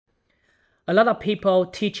A lot of people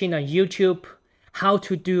teaching on YouTube how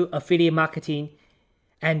to do affiliate marketing,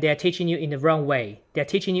 and they're teaching you in the wrong way. They're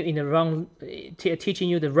teaching you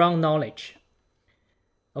the wrong knowledge.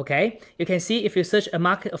 Okay, you can see if you search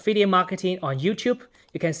affiliate marketing on YouTube,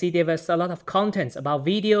 you can see there was a lot of content about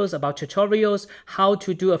videos, about tutorials, how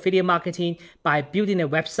to do affiliate marketing by building a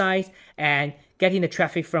website and getting the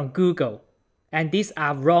traffic from Google. And these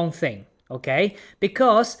are wrong thing, okay?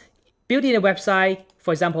 Because building a website,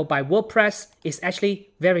 for example, by WordPress is actually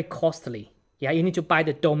very costly. Yeah, you need to buy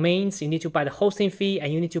the domains, you need to buy the hosting fee,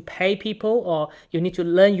 and you need to pay people, or you need to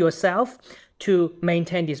learn yourself to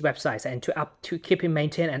maintain these websites and to keep it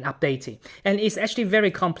maintained and updated. And it's actually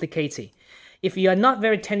very complicated. If you are not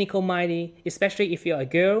very technical minded, especially if you're a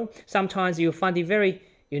girl, sometimes you find it very,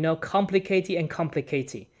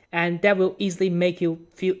 complicated. And that will easily make you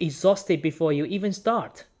feel exhausted before you even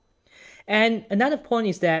start. And another point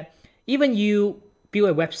is that even you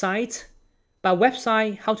build a website, but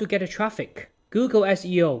website, how to get the traffic? Google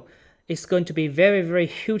SEO is going to be very, very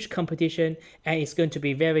huge competition, and it's going to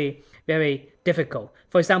be very, very difficult.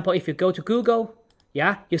 For example, if you go to Google,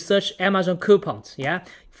 yeah, you search Amazon coupons, yeah.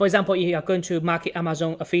 For example, if you are going to market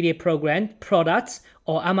Amazon affiliate program products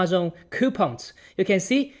or Amazon coupons, you can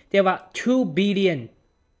see there are 2 billion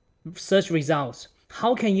search results.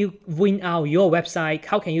 How can you win out your website?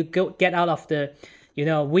 How can you get out of the,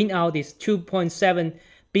 win out these 2.7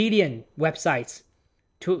 billion websites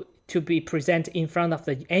to be present in front of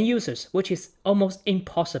the end users, which is almost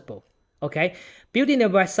impossible. Okay, building a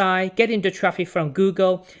website, getting the traffic from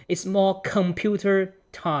Google is more computer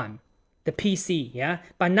time, the PC, yeah.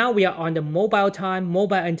 But now we are on the mobile time,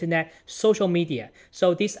 mobile internet, social media.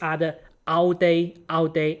 So these are the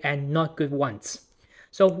outdated and not good ones.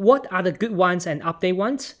 So what are the good ones and update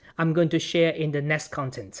ones? I'm going to share in the next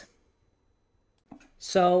content.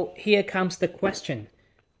 So here comes the question.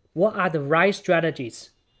 What are the right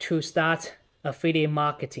strategies to start affiliate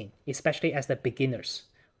marketing, especially as the beginners?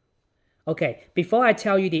 Okay, before I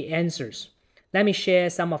tell you the answers, let me share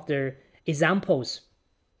some of the examples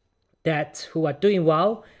that who are doing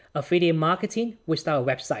well affiliate marketing without a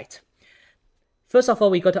website. First of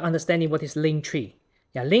all, we got to understand what is Linktree.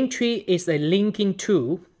 Yeah, Linktree is a linking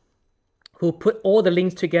tool who put all the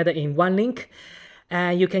links together in one link.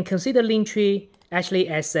 And you can consider Linktree actually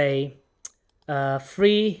as a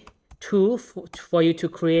free tool for you to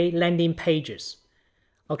create landing pages,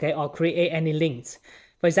 okay, or create any links.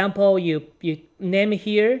 For example, you name it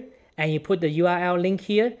here and you put the URL link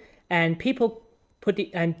here, and people put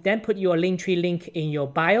it and then put your Linktree link in your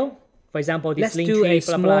bio. For example, this Linktree, do a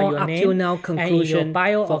small up till now conclusion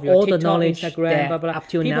bio of all the knowledge Instagram, blah, blah. Up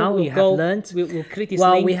till now you have learned. We'll click this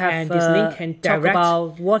link, we have, and this link can talk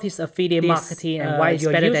about what is affiliate marketing and why it's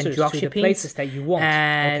better than dropshipping, places that you want.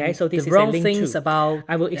 And okay, so this the wrong things about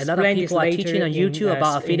I will explain a lot of people are teaching on YouTube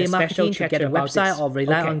about affiliate marketing to get a website or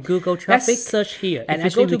rely on Google traffic. Let's search here. And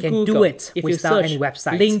actually we can do it without any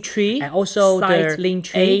website. Linktree and also the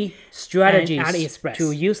Linktree strategies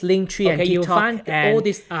to use Linktree and TikTok and all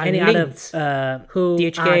these any other who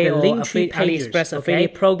DHK or Linktree AliExpress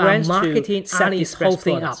affiliate programs marketing set this whole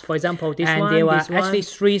thing up. For example, this one, there are actually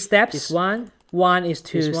 3 steps. This one is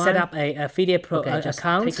to set up a affiliate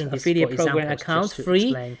account, affiliate program account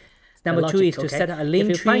free. Number 2 is to set up a Linktree. If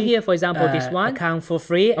you find here, for example, this one account for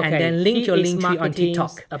free, and then link your Linktree on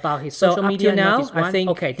TikTok about his social media. Now, I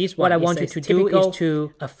think this what I want you to do is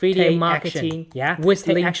to affiliate marketing, with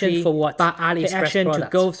Linktree for what? But AliExpress products. To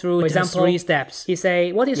go through, for example, 3 steps. He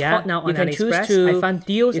say what is hot now on AliExpress. I find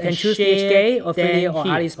deals. You can choose DHK affiliate or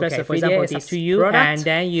AliExpress. For example, it's up to you, and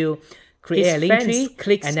then you create a Linktree,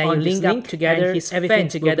 click and then you link up together, his everything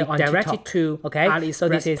together on directed to AliExpress. So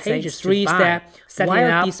this is pages 3-step setting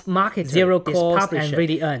up this market, zero cost and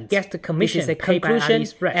really earn. Get the commission. This is a conclusion,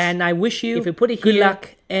 and I wish you, if you put it good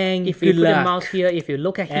luck and if you put the mouse here, if you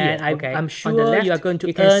look at here, I'm sure left, you are going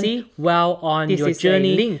to earn well on your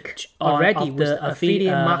journey. Link already with the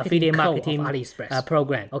affiliate marketing AliExpress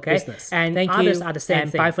program. Okay, business. And others are the same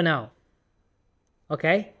thing. Bye for now.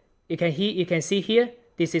 Okay, you can see here.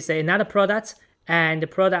 This is another product, and the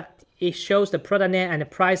product, it shows the product name and the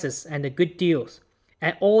prices and the good deals.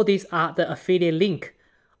 And all these are the affiliate link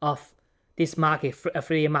of this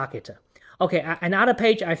affiliate marketer. Okay, another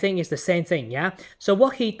page I think is the same thing, yeah? So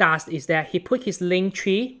what he does is that he put his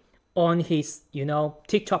Linktree on his,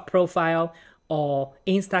 TikTok profile or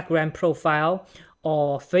Instagram profile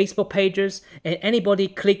or Facebook pages, and anybody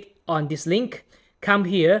click on this link, come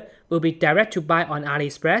here, will be direct to buy on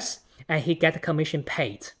AliExpress, and he get the commission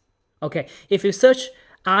paid. Okay, if you search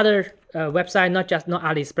other website, not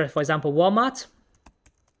AliExpress, for example, Walmart.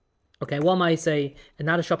 Okay, Walmart is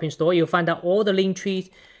another shopping store. You'll find out all the Linktree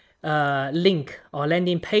link or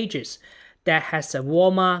landing pages that has a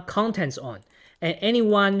Walmart contents on. And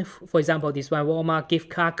anyone, for example, this one Walmart gift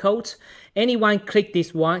card code, anyone click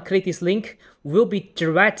this link will be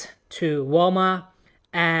direct to Walmart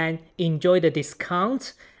and enjoy the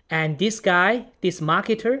discount. And this guy, this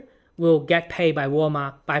marketer, will get paid by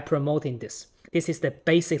Walmart by promoting this. This is the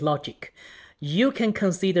basic logic. You can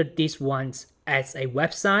consider these ones as a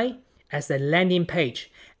website, as a landing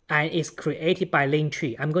page, and it's created by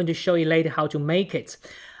Linktree. I'm going to show you later how to make it.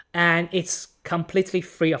 And it's completely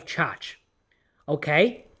free of charge.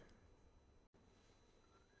 Okay.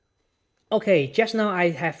 Okay, just now I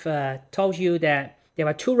have told you that there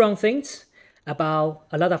are two wrong things about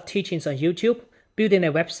a lot of teachings on YouTube, building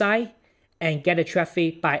a website and get the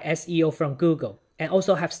traffic by SEO from Google, and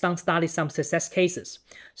also have studied some success cases.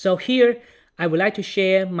 So here, I would like to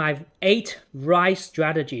share my 8 right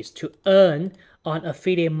strategies to earn on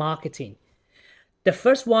affiliate marketing. The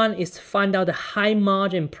first one is to find out the high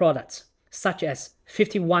margin products, such as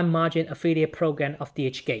 51 margin affiliate program of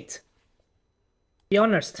DHgate. To be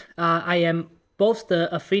honest, I am both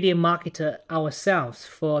the affiliate marketer ourselves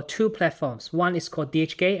for 2 platforms. One is called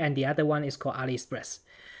DHgate and the other one is called AliExpress.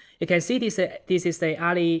 You can see this is the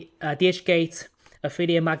DHgate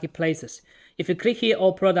affiliate marketplaces. If you click here,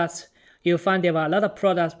 all products, you'll find there are a lot of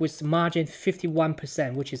products with margin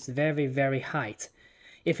 51%, which is very, very high.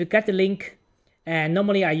 If you get the link, and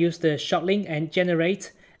normally I use the short link and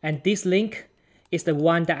generate, and this link is the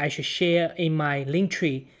one that I should share in my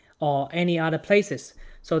Linktree or any other places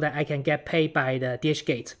so that I can get paid by the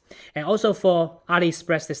DHgate. And also for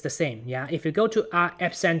AliExpress, it's the same. Yeah, if you go to our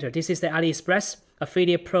App Center, this is the AliExpress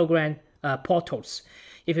affiliate program portals.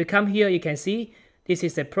 If you come here, you can see this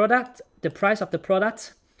is the product, the price of the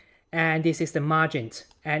product, and this is the margins.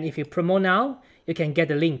 And if you promote now, you can get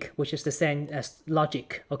the link, which is the same as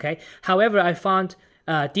logic. Okay. However, I found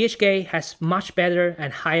DHgate has much better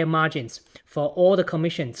and higher margins for all the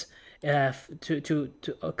commissions to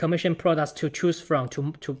commission products to choose from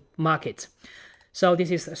to market. So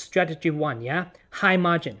this is strategy 1, yeah, high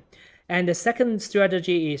margin. And the second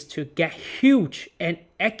strategy is to get huge and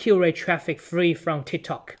accurate traffic free from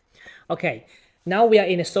TikTok. Okay, now we are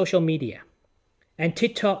in a social media, and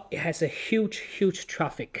TikTok has a huge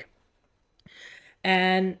traffic.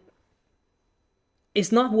 And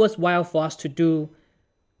it's not worthwhile for us to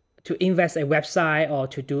invest a website or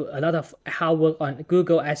to do a lot of hard work on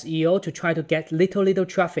Google SEO to try to get little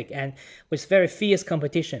traffic, and with very fierce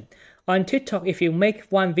competition. On TikTok, if you make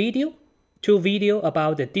 1 video, 2 videos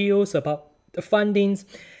about the deals, about the fundings,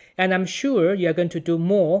 and I'm sure you're going to do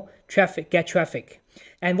more traffic, get traffic.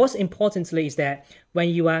 And what's importantly is that when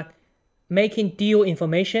you are making deal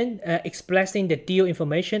information, expressing the deal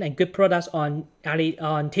information and good products on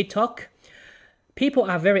TikTok, people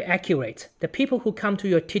are very accurate. The people who come to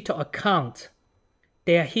your TikTok account,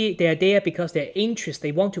 they are there because they're interested,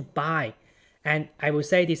 they want to buy. And I will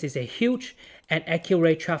say this is a huge and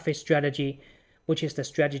accurate traffic strategy, which is the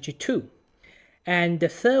strategy 2. And the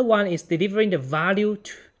third one is delivering the value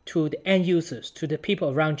to the end users, to the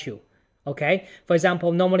people around you. Okay, for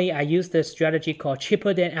example, normally I use the strategy called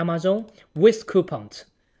cheaper than Amazon with coupons.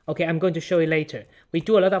 Okay, I'm going to show you later. We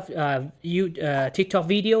do a lot of TikTok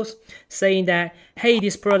videos saying that, hey,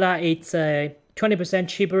 this product is 20%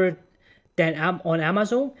 cheaper than on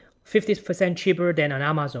Amazon, 50% cheaper than on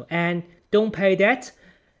Amazon, and don't pay that,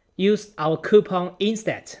 use our coupon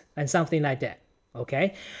instead, and something like that.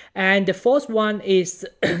 Okay, and the fourth one is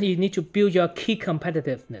you need to build your key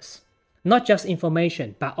competitiveness. Not just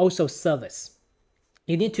information, but also service.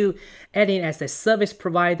 You need to add in as a service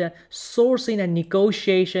provider, sourcing and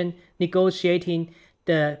negotiating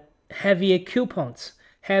the heavier coupons,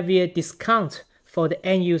 heavier discount for the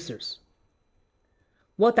end users.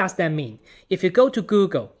 What does that mean? If you go to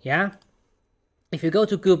Google, yeah? If you go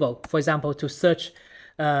to Google, for example, to search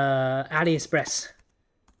AliExpress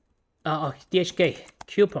or DHgate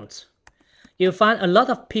coupons, you'll find a lot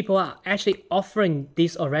of people are actually offering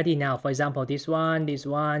this already now. For example, this one.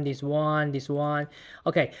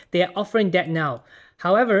 Okay, they are offering that now.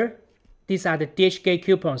 However, these are the DHgate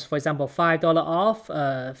coupons. For example, $5 off,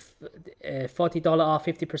 $40 off,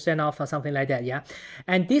 50% off, or something like that. Yeah,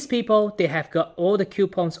 and these people, they have got all the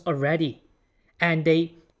coupons already, and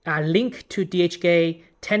they are linked to DHgate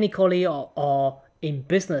technically or in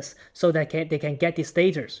business, so that they can get this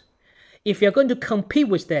status. If you're going to compete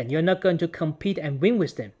with them, you're not going to compete and win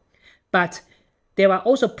with them. But there are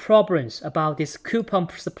also problems about these coupon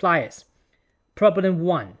suppliers. Problem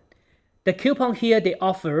 1, the coupon here they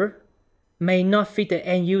offer may not fit the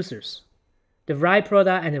end users, the right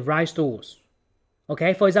product and the right stores.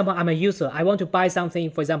 Okay, for example, I'm a user. I want to buy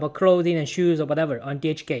something, for example, clothing and shoes or whatever on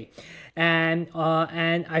DHK, and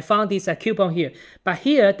I found this coupon here. But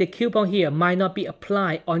here, the coupon here might not be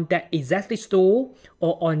applied on that exactly store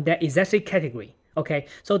or on that exactly category. Okay,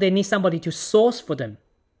 so they need somebody to source for them.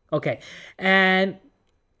 Okay, and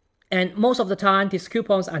most of the time, these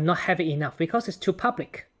coupons are not heavy enough because it's too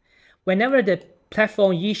public. Whenever the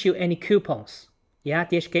platform issue any coupons, yeah,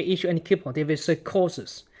 DHK issue any coupon, they will say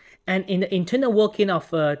courses. And in the internal working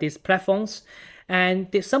of these platforms, and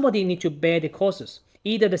somebody need to bear the costs,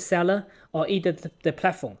 either the seller or either the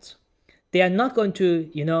platforms. They are not going to,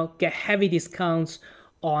 get heavy discounts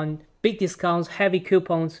on big discounts, heavy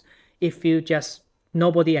coupons if you just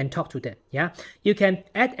nobody and talk to them. Yeah, you can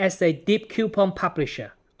act as a deep coupon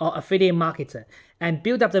publisher or affiliate marketer and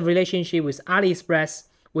build up the relationship with AliExpress,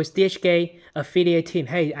 with DHK affiliate team.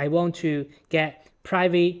 Hey, I want to get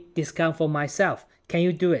private discount for myself. Can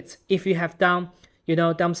you do it? If you have done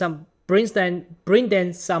some, bring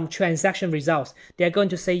them some transaction results, they're going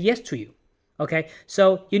to say yes to you. Okay,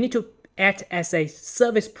 so you need to act as a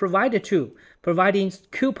service provider too, providing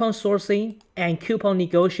coupon sourcing and coupon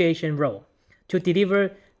negotiation role to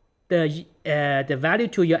deliver the value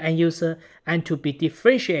to your end user and to be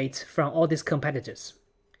differentiated from all these competitors.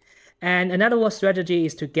 And another strategy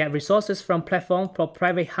is to get resources from platform for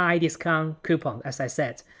private high discount coupon. As I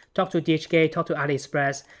said, talk to DHK, talk to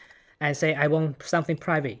AliExpress, and say, I want something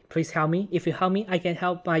private. Please help me. If you help me, I can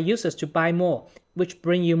help my users to buy more, which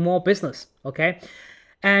bring you more business. Okay.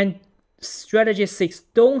 And strategy 6,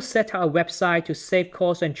 don't set up a website to save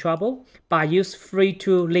cost and trouble, but use free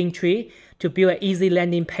tool Linktree to build easy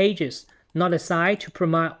landing pages, not a site to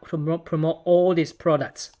promote all these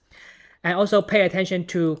products. And also pay attention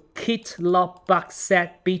to kit log box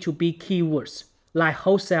set B2B keywords like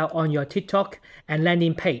wholesale on your TikTok and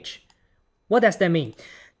landing page. What does that mean?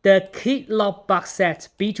 The kit log box set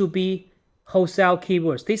B2B wholesale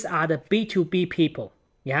keywords, these are the B2B people.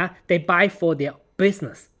 Yeah, they buy for their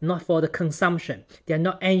business, not for the consumption. They are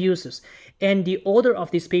not end users. And the order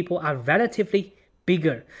of these people are relatively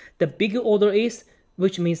bigger. The bigger order is,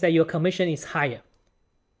 which means that your commission is higher.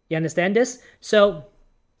 You understand this? So,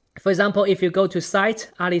 for example, if you go to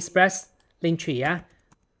site, AliExpress, Linktree, yeah?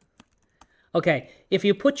 Okay, if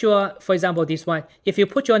you put your, for example, this one, if you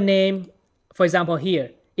put your name, for example,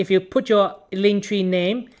 here, if you put your Linktree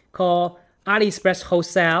name called AliExpress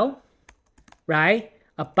Wholesale, right?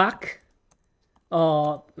 A buck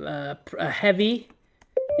or a heavy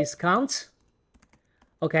discount,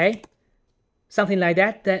 okay? Something like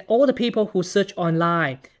that, then all the people who search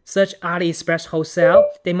online, search AliExpress Wholesale,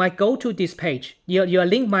 they might go to this page. Your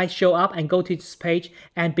link might show up and go to this page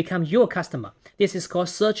and become your customer. This is called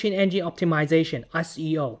search engine optimization,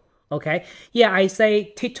 SEO. Okay, yeah, I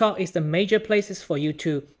say TikTok is the major places for you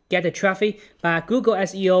to get the traffic, but Google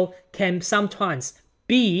SEO can sometimes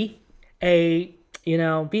be a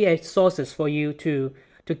sources for you to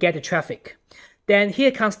get the traffic. Then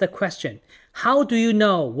here comes the question: how do you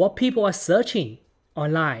know what people are searching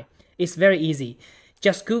online? It's very easy.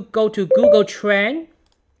 Just go to Google Trend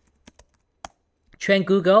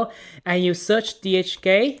Google, and you search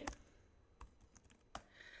DHK.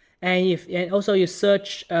 And also you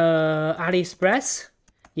search AliExpress,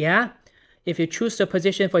 yeah. If you choose the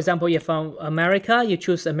position, for example, you're from America, you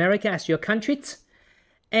choose America as your country,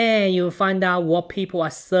 and you find out what people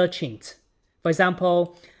are searching. For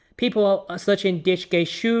example, people are searching DHK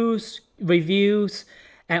shoes, reviews,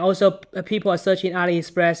 and also people are searching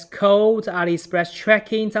AliExpress code, AliExpress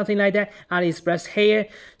tracking, something like that, AliExpress hair.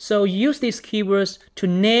 So use these keywords to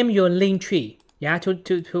name your link tree. Yeah,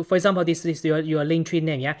 for example, this is your Linktree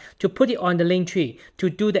name, yeah, to put it on the Linktree to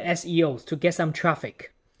do the SEO, to get some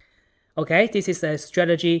traffic. Okay, this is a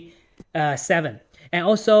strategy 7. And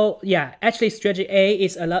also, yeah, actually strategy A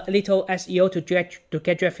is a little SEO to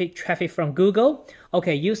get traffic from Google.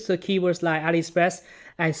 Okay, use the keywords like AliExpress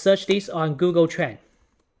and search this on Google Trend.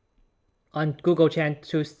 On Google Trend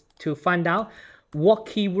to find out what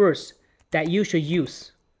keywords that you should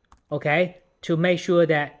use, okay, to make sure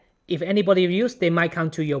that if anybody reviews, they might come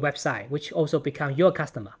to your website, which also become your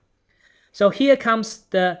customer. So here comes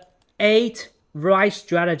the 8 right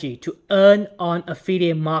strategy to earn on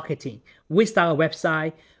affiliate marketing with our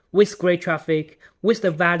website, with great traffic, with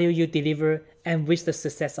the value you deliver, and with the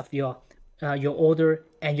success of your order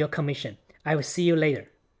and your commission. I will see you later.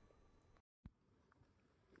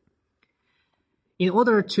 In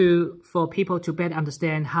order for people to better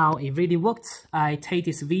understand how it really works, I take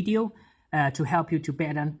this video to help you to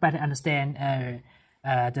better understand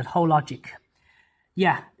the whole logic.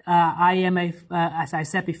 Yeah, I am as I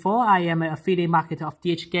said before, I am an affiliate marketer of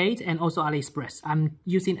DHgate and also AliExpress. I'm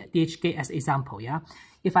using DHgate as example. Yeah.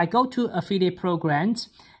 If I go to affiliate programs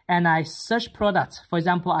and I search products, for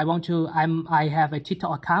example, I have a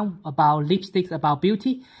TikTok account about lipsticks, about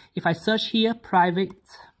beauty. If I search here, private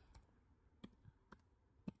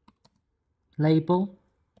label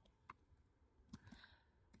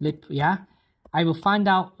lip, yeah, I will find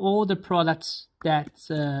out all the products that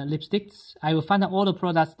lipsticks. I will find out all the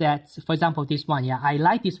products that, for example, this one, yeah, I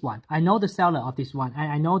like this one. I know the seller of this one,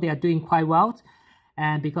 and I know they are doing quite well,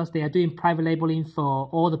 and because they are doing private labeling for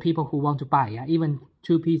all the people who want to buy, yeah, even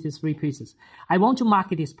 2 pieces, 3 pieces. I want to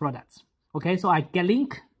market these products. Okay, so I get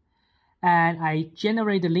link, and I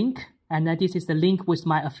generate the link, and then this is the link with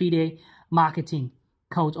my affiliate marketing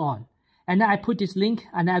code on. And then I put this link,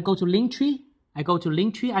 and then I go to Linktree. I go to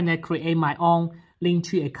Linktree and I create my own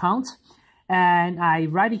Linktree account. And I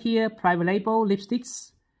write here private label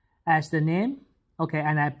lipsticks as the name. Okay,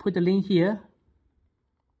 and I put the link here.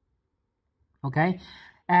 Okay,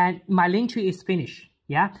 and my Linktree is finished.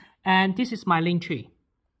 Yeah, and this is my Linktree.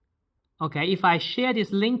 Okay, if I share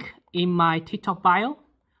this link in my TikTok bio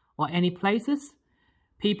or any places,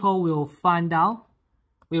 people will find out.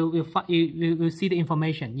 We'll see the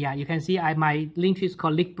information. Yeah, you can see my link is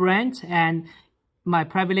called Lip Brand and my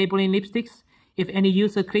private labeling lipsticks. If any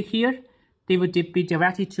user click here, they will be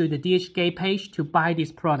directed to the DHgate page to buy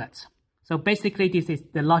these products. So basically, this is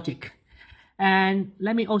the logic. And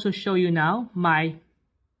let me also show you now my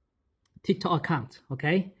TikTok account.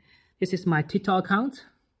 Okay, this is my TikTok account,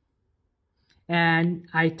 and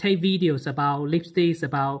I take videos about lipsticks,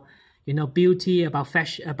 about beauty, about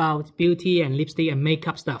fashion, about beauty and lipstick and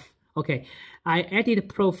makeup stuff. Okay, I edit a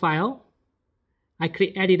profile. I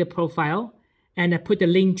click edit a profile and I put the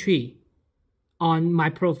link tree on my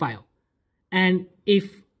profile. And if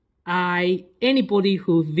anybody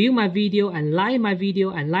who view my video and like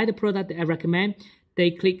the product that I recommend,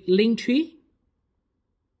 they click link tree.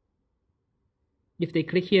 If they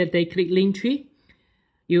click here, they click link tree.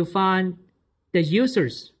 You'll find the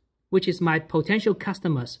users, which is my potential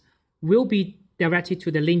customers, will be directed to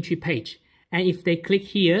the Linktree page. And if they click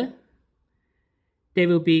here, they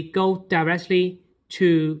will go directly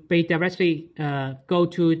to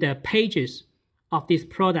the pages of this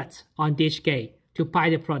product on DHgate to buy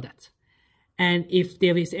the product. And if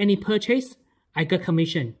there is any purchase, I get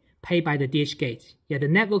commission paid by the DHgate. Yeah, the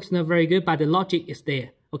network's not very good, but the logic is there.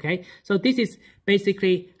 Okay, so this is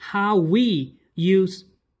basically how we use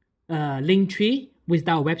Linktree with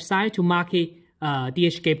our website to market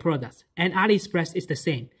DHgate products. And AliExpress is the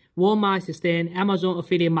same. Walmart is the same. Amazon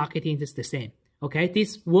affiliate marketing is the same. Okay,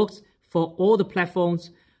 this works for all the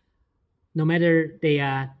platforms, no matter they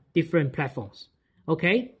are different platforms.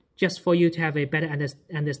 Okay, just for you to have a better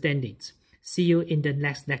understanding. See you in the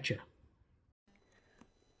next lecture.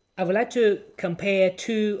 I would like to compare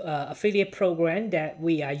two affiliate programs that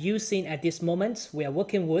we are using at this moment. We are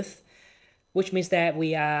working with, which means that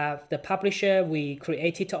we are the publisher, we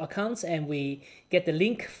create TikTok accounts, and we get the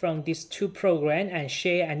link from these two programs and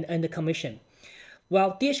share and earn the commission.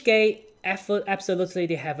 Well, DHgate absolutely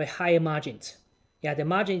they have a higher margin. Yeah, the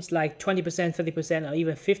margin is like 20%, 30%, or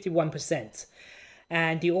even 51%.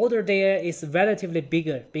 And the order there is relatively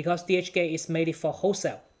bigger because DHgate is made for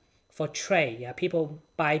wholesale, for trade. Yeah, people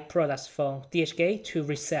buy products from DHgate to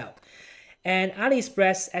resell. And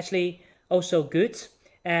AliExpress actually also good,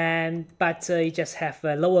 but it just have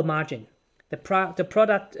a lower margin. The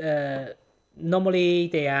product normally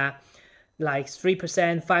they are like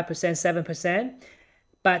 3%, 5%, 7%,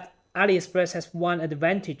 but AliExpress has one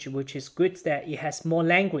advantage, which is good, that it has more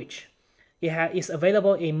language. It's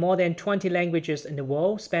available in more than 20 languages in the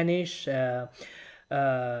world: Spanish,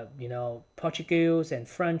 Portuguese and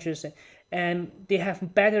French, and they have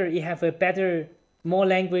more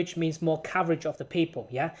language means more coverage of the people.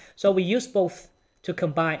 Yeah, so we use both to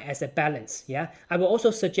combine as a balance. Yeah, I will also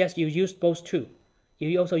suggest you use both too.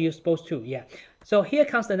 You also use both too. Yeah. So here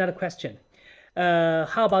comes another question.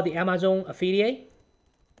 How about the Amazon affiliate,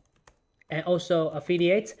 and also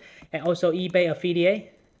affiliate, and also eBay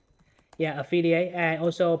affiliate? Yeah, affiliate, and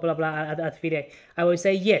also blah blah other affiliate. I will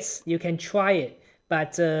say yes, you can try it,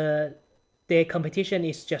 but the competition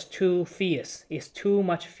is just too fierce. It's too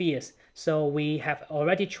much fierce. So we have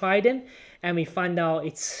already tried them, and we find out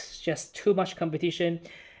it's just too much competition,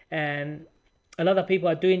 and a lot of people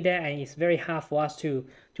are doing that, and it's very hard for us to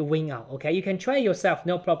win out. Okay, you can try it yourself,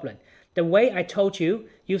 no problem. The way I told you,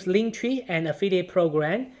 use Linktree and affiliate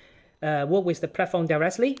program, work with the platform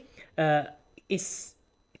directly.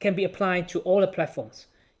 Can be applied to all the platforms.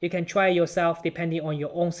 You can try it yourself depending on your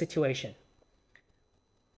own situation.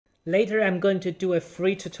 Later, I'm going to do a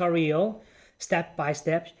free tutorial, step by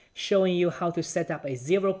step, showing you how to set up a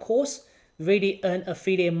zero cost, really earn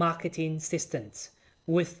affiliate marketing systems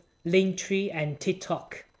with Linktree and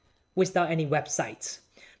TikTok without any websites.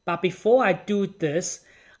 But before I do this,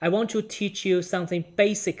 I want to teach you something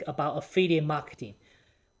basic about affiliate marketing.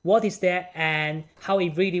 What is that and how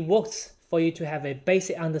it really works for you to have a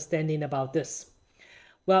basic understanding about this.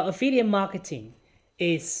 Well, affiliate marketing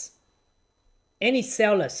is any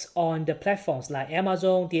sellers on the platforms like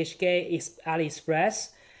Amazon, DHK,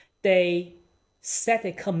 AliExpress, they set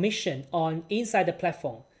a commission on inside the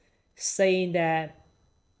platform saying that,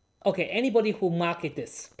 okay, anybody who market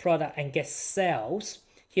this product and gets sales,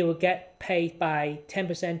 he will get paid by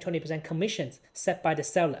 10%, 20% commissions set by the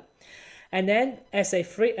seller. And then as a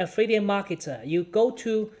free affiliate marketer, you go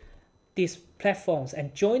to these platforms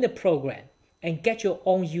and join the program and get your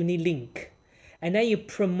own unique link. And then you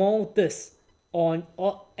promote this on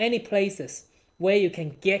any places where you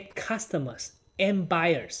can get customers and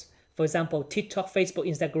buyers. For example, TikTok, Facebook,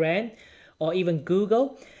 Instagram, or even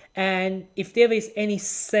Google. And if there is any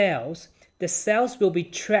sales, the sales will be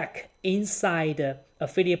tracked inside the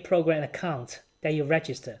affiliate program account that you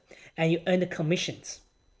register, and you earn the commissions.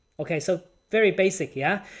 Okay, so very basic,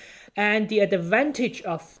 yeah? And the advantage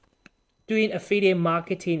of doing affiliate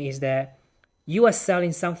marketing is that you are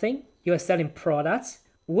selling something, you are selling products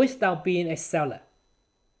without being a seller.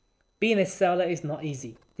 Being a seller is not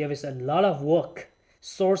easy. There is a lot of work,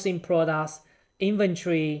 sourcing products,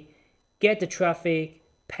 inventory, get the traffic,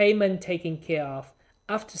 payment taken care of,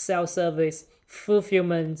 after-sale service,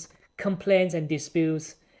 fulfillment, complaints and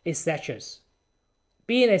disputes, etc.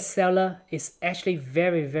 Being a seller is actually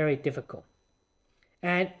very, very difficult.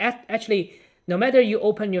 And actually, no matter you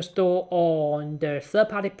open your store on the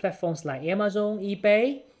third-party platforms like Amazon,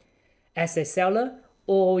 eBay as a seller,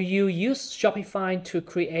 or you use Shopify to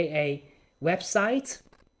create a website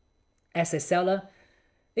as a seller,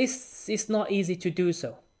 it's not easy to do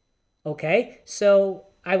so. Okay, so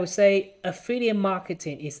I would say affiliate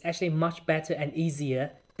marketing is actually much better and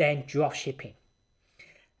easier than dropshipping.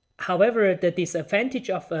 However, the disadvantage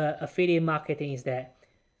of affiliate marketing is that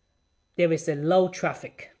there is a low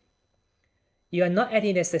traffic. You are not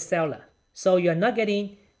acting as a seller, so you are not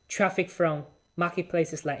getting traffic from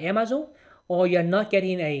marketplaces like Amazon, or you're not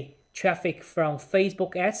getting a traffic from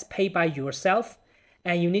Facebook ads paid by yourself,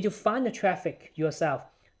 and you need to find the traffic yourself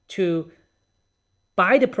to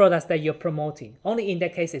buy the products that you're promoting. Only in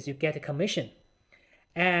that cases you get a commission.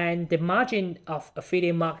 And the margin of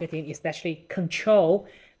affiliate marketing is actually controlled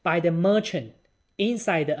by the merchant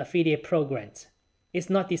inside the affiliate programs. It's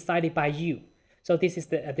not decided by you. So this is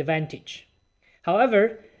the advantage.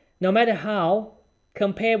 However, no matter how,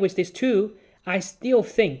 compared with these two, I still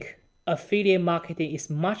think affiliate marketing is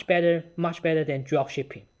much better than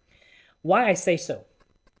dropshipping. Why I say so?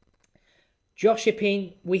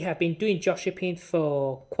 Dropshipping, we have been doing dropshipping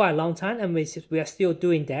for quite a long time, and we are still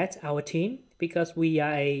doing that, our team, because we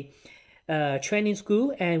are a training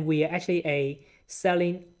school and we are actually a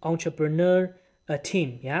selling entrepreneur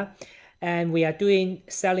team, yeah. And we are doing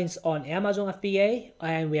sellings on Amazon FBA,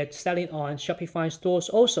 and we are selling on Shopify stores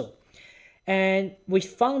also. And we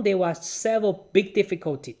found there were several big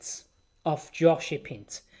difficulties of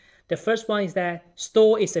dropshipping. The first one is that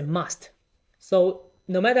store is a must. So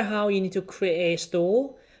no matter how you need to create a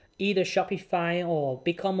store, either Shopify or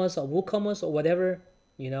BigCommerce or WooCommerce or whatever,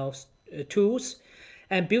 tools,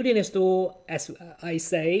 and building a store, as I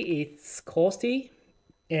say, it's costly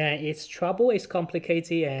and it's trouble, it's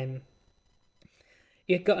complicated, and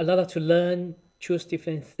you got a lot to learn, choose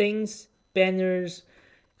different things, banners,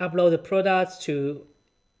 upload the products to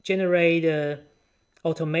generate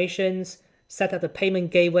automations, set up the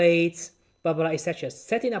payment gateways, blah, blah, etc.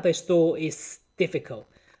 Setting up a store is difficult.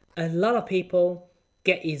 A lot of people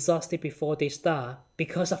get exhausted before they start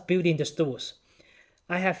because of building the stores.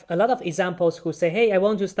 I have a lot of examples who say, hey, I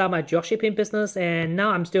want to start my dropshipping business, and now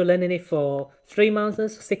I'm still learning it for 3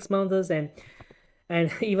 months, 6 months,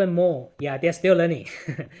 and even more. Yeah, they're still learning.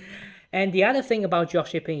 And the other thing about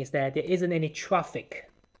dropshipping is that there isn't any traffic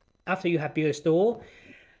after you have built a store,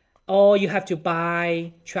 or you have to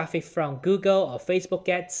buy traffic from Google or Facebook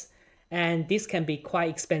ads, and this can be quite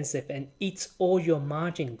expensive and eats all your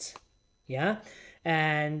margins. Yeah,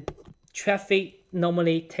 and traffic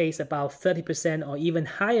normally takes about 30% or even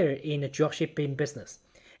higher in the dropshipping business,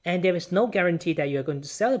 and there is no guarantee that you're going to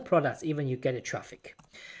sell the products even you get the traffic.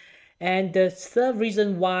 And the third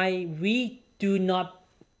reason why we do not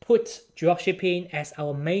put dropshipping as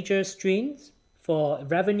our major streams for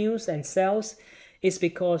revenues and sales is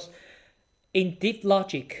because in deep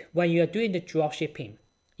logic, when you are doing the dropshipping,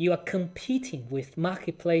 you are competing with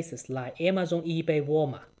marketplaces like Amazon, eBay,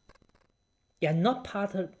 Walmart. You are not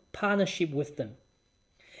partnership with them.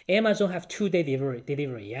 Amazon have 2-day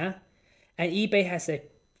delivery, yeah? And eBay has a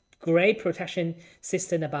great protection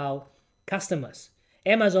system about customers.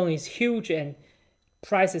 Amazon is huge and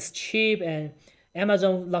price is cheap, and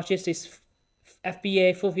Amazon logistics,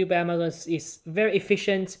 FBA, fulfilled by Amazon, is very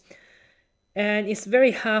efficient, and it's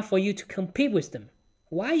very hard for you to compete with them.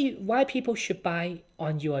 Why people should buy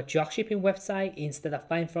on your dropshipping website instead of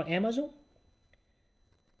buying from Amazon?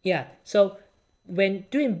 Yeah, so when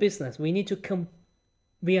doing business,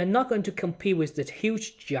 we are not going to compete with the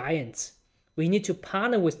huge giants. We need to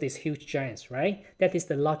partner with these huge giants, right? That is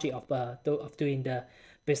the logic of doing the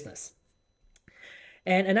business.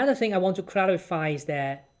 And another thing I want to clarify is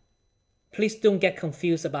that please don't get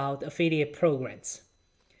confused about affiliate programs.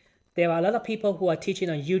 There are a lot of people who are teaching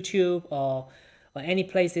on YouTube or any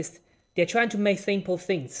places. They're trying to make simple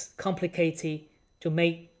things complicated to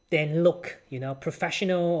make them look,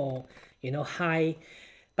 professional or, high.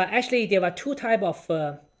 But actually, there are two types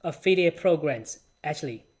of affiliate programs,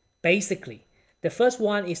 actually, basically. The first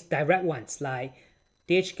one is direct ones like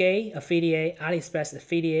DHgate affiliate, AliExpress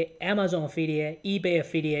affiliate, Amazon affiliate, eBay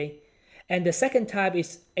affiliate. And the second type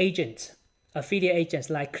is affiliate agents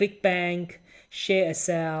like ClickBank,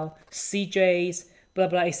 ShareASale, CJs, blah,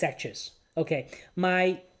 blah, etc. Okay,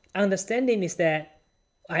 my understanding is that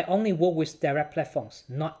I only work with direct platforms,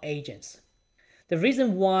 not agents. The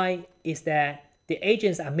reason why is that the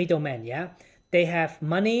agents are middlemen, yeah? They have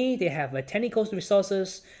money, they have technical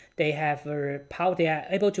resources, they have power, they are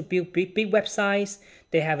able to build big websites,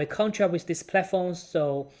 they have a contract with these platforms,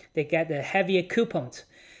 so they get a heavier coupons.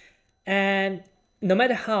 And no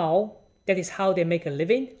matter how, that is how they make a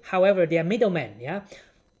living. However, they are middlemen, yeah?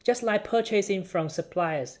 Just like purchasing from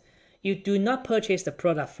suppliers, you do not purchase the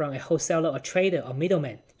product from a wholesaler or trader or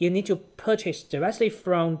middleman. You need to purchase directly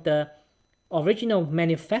from the original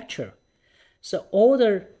manufacturer. So all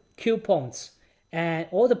the coupons and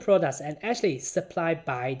all the products are actually supplied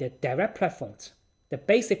by the direct platforms, the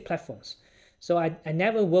basic platforms. So I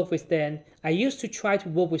never work with them. I used to try to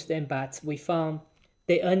work with them, but we found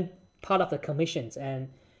they earn part of the commissions, and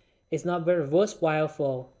it's not very worthwhile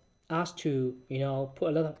for us to, put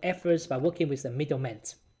a lot of efforts by working with the middlemen.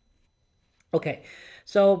 Okay,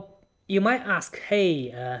 so you might ask,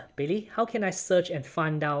 hey, Billy, how can I search and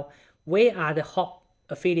find out where are the hot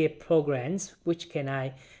affiliate programs which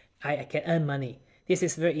I can earn money? This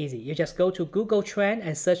is very easy. You just go to Google Trend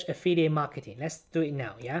and search affiliate marketing. Let's do it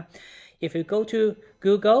now, yeah? If you go to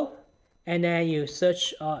Google and then you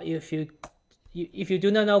search, if you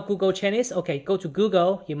do not know Google Trend is, okay, go to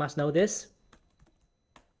Google, you must know this.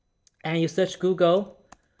 And you search Google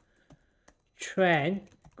Trend.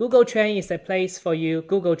 Google Trend is a place for you.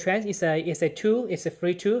 Google Trends is a tool, it's a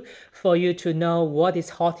free tool for you to know what is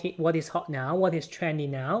hot now, what is trendy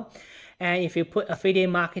now. And if you put affiliate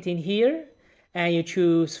marketing here and you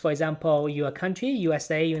choose, for example, your country,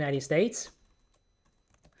 USA, United States.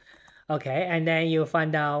 Okay, and then you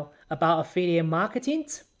find out about affiliate marketing,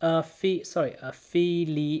 affiliate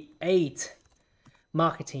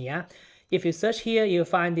marketing, yeah. If you search here, you'll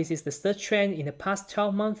find this is the search trend in the past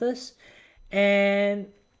 12 months, and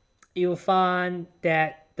you'll find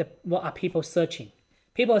that what are people searching.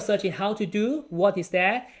 People are searching how to do, what is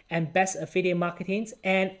that, and best affiliate marketing,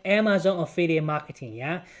 and Amazon affiliate marketing,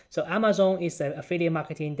 yeah. So Amazon is an affiliate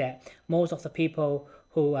marketing that most of the people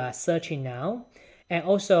who are searching now, and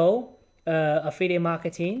also affiliate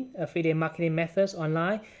marketing methods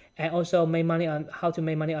online, and also make money on how to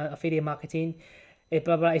make money on affiliate marketing,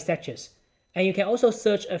 blah blah, etc. And you can also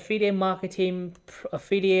search affiliate marketing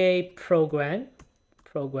affiliate program.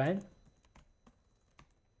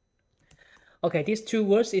 Okay, these two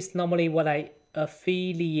words is normally what I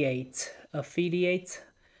affiliate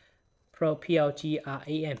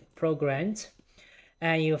program programs,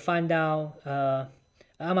 and you find out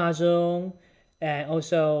Amazon and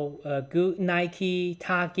also good Nike,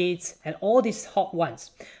 Target, and all these hot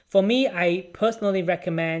ones. For me, I personally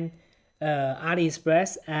recommend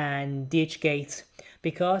AliExpress and DHgate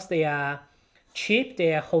because they are cheap,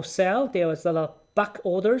 they are wholesale, there was a lot of bulk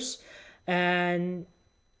orders, and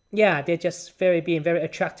yeah, they're just being very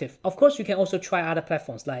attractive. Of course, you can also try other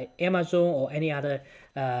platforms like Amazon or any other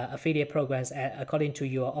affiliate programs according to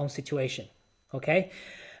your own situation. Okay,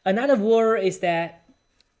 another word is that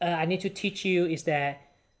I need to teach you is that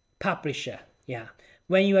publisher. Yeah,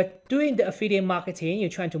 when you are doing the affiliate marketing, you're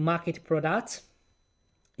trying to market products.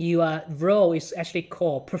 Your role is actually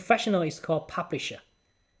called professional. Is called publisher.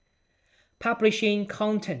 Publishing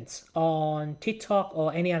content on TikTok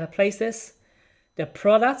or any other places, the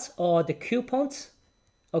products or the coupons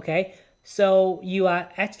Okay, so you are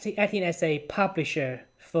actually acting as a publisher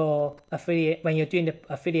for affiliate when you're doing the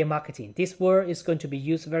affiliate marketing. This word is going to be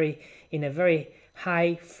used in a very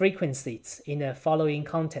high frequencies in the following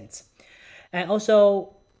contents. And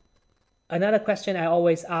also another question I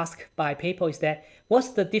always ask by people is that what's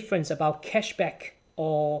the difference about cashback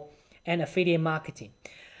or an affiliate marketing?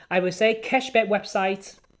 I would say cashback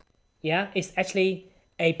websites, yeah, is actually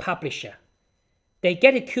a publisher. They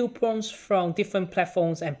get the coupons from different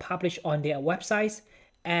platforms and publish on their websites,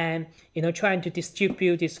 and trying to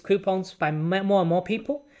distribute these coupons by more and more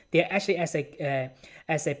people. They're actually as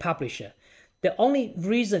a publisher. The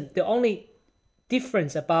only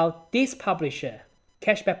difference about this publisher,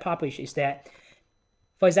 cashback publisher, is that,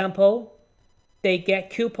 for example, they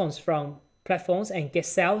get coupons from platforms and get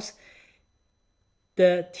sales.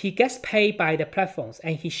 He gets paid by the platforms,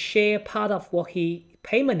 and he share part of what he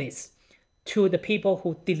payment is to the people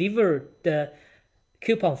who deliver the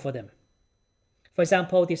coupon for them. For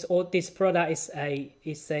example, this product is a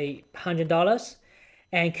 $100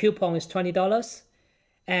 and coupon is $20,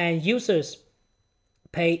 and users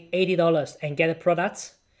pay $80 and get a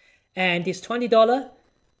product. And this $20,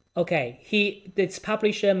 okay, this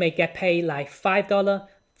publisher may get paid like $5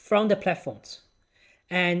 from the platforms,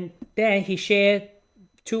 and then he shared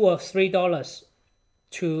 $2 or $3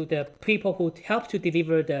 to the people who help to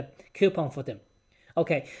deliver the coupon for them.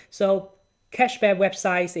 Okay, so cashback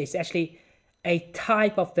websites is actually a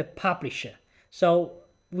type of the publisher. So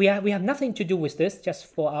we have nothing to do with this, just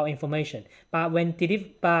for our information. But when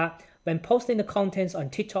posting the contents on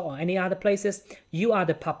TikTok or any other places, you are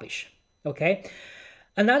the publisher. Okay.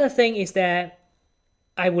 Another thing is that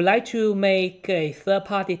I would like to make a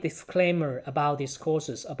third-party disclaimer about these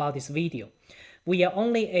courses, about this video. We are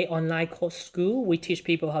only an online course school. We teach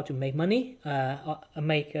people how to make money,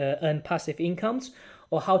 earn passive incomes,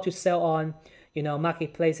 or how to sell on,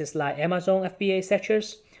 marketplaces like Amazon, FBA, etc.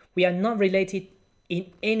 We are not related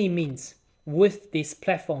in any means with these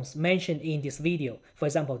platforms mentioned in this video. For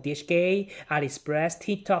example, DHgate, AliExpress,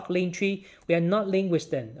 TikTok, Linktree. We are not linked with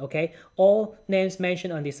them. Okay, all names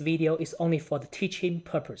mentioned on this video is only for the teaching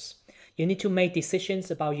purpose. You need to make decisions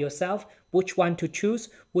about yourself, which one to choose,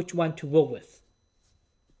 which one to work with.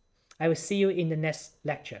 I will see you in the next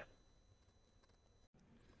lecture.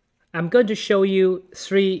 I'm going to show you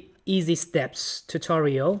 3 easy steps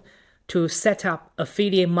tutorial to set up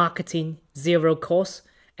affiliate marketing zero cost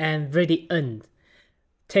and really earn,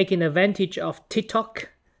 taking advantage of TikTok,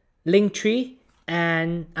 Linktree,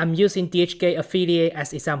 and I'm using DHgate affiliate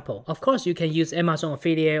as example. Of course, you can use Amazon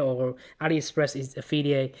affiliate or AliExpress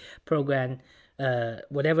affiliate program,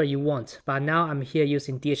 whatever you want. But now I'm here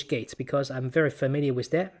using DHgate because I'm very familiar with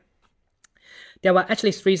that. There were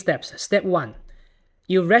actually 3 steps. Step 1,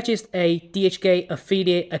 you register a DHgate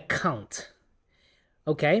affiliate account.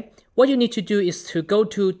 Okay, what you need to do is to go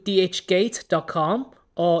to dhgate.com,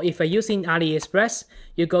 or if you're using AliExpress,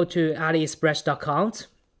 you go to aliexpress.com.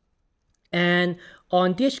 And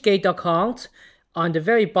on dhgate.com, on the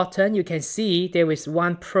very bottom, you can see there is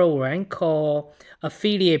one program called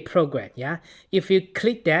affiliate program. Yeah, if you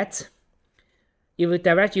click that, it will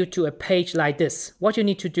direct you to a page like this. What you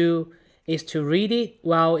need to do is to read it.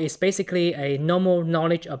 Well, it's basically a normal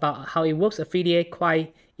knowledge about how it works. Affiliate,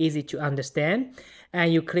 quite easy to understand.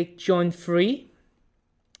 And you click join free.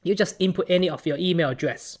 You just input any of your email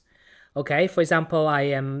address. Okay, for example, I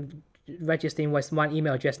am registering with one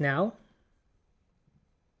email address now.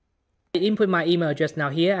 I input my email address now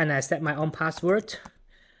here, and I set my own password.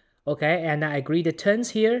 Okay, and I agree the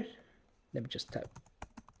terms here. Let me just type.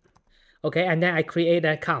 Okay, and then I create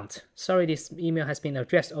an account. Sorry, this email has been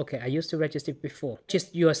addressed. Okay, I used to register before.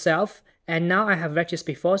 Just yourself, and now I have registered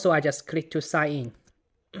before, so I just click to sign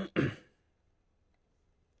in.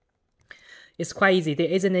 It's quite easy. There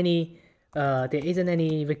isn't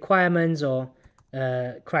any requirements or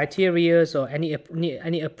criteria or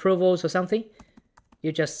any approvals or something.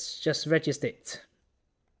 You just register it.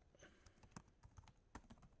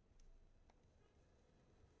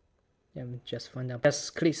 Let me just find out.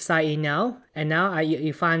 Just click sign in now, and now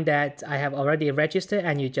you find that I have already registered,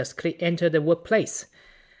 and you just click enter the workplace.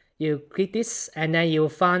 You click this, and then you will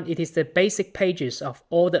find it is the basic pages of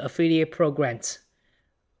all the affiliate programs.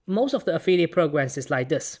 Most of the affiliate programs is like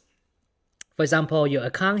this. For example, your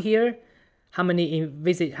account here, how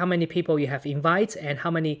many people you have invited, and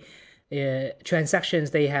how many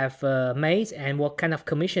transactions they have made, and what kind of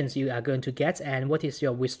commissions you are going to get, and what is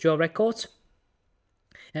your withdrawal record.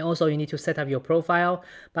 And also you need to set up your profile,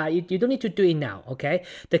 but you don't need to do it now. Okay,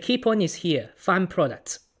 the key point is here, fund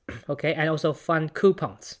products. Okay, and also fund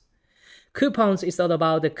coupons. Coupons is all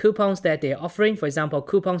about the coupons that they're offering. For example,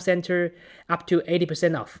 coupon center up to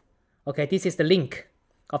 80% off. Okay, this is the link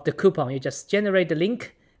of the coupon. You just generate the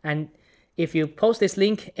link, and if you post this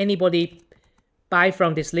link, anybody buy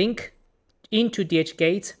from this link into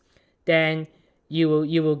DHgate, then you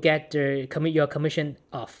will get your commission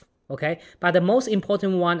off. Okay, but the most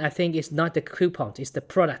important one, I think, is not the coupon, it's the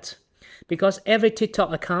product, because every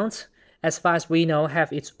TikTok account, as far as we know,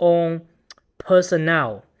 have its own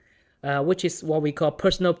personnel, which is what we call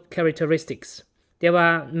personal characteristics. There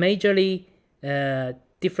are majorly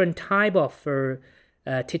different type of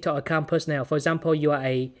TikTok account personnel. For example, you are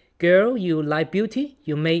a girl, you like beauty,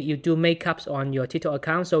 you do makeups on your TikTok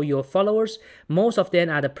account, so your followers, most of them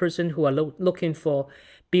are the person who are looking for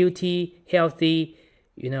beauty, healthy,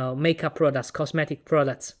 makeup products, cosmetic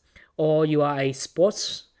products. Or you are a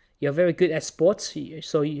sports, you're very good at sports,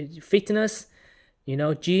 so fitness,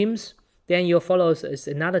 gyms, then your followers is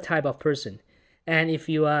another type of person. And if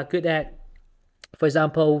you are good at, for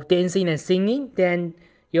example, dancing and singing, then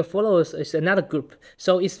your followers is another group.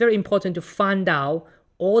 So it's very important to find out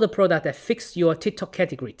all the products that fix your TikTok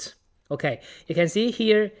categories. Okay, you can see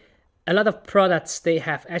here a lot of products, they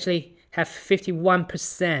actually have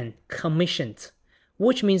 51% commissioned,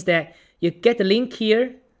 which means that you get the link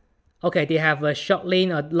here. Okay, they have a short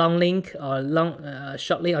link or long link or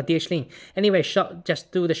short link or DH link. Anyway,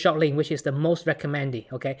 just do the short link, which is the most recommended.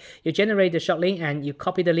 Okay, you generate the short link and you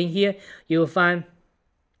copy the link here. You will find,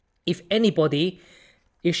 if anybody,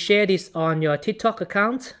 you share this on your TikTok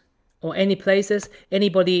account or any places,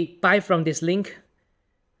 anybody buy from this link,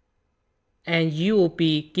 and you will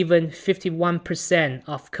be given 51%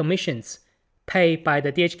 of commissions paid by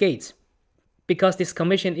the DHgate, because this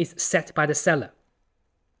commission is set by the seller.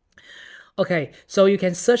 Okay, so you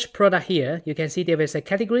can search product here. You can see there is a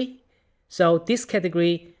category. So this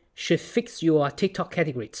category should fix your TikTok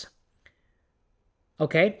categories.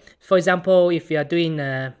 Okay, for example, if you are doing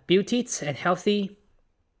beauty and healthy,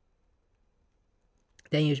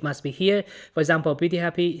 then you must be here. For example, beauty,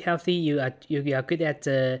 healthy, you are good at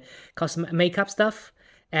makeup stuff.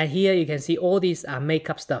 And here you can see all these are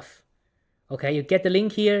makeup stuff. Okay, you get the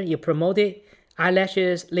link here, you promote it,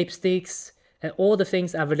 eyelashes, lipsticks, and all the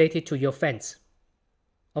things are related to your fans.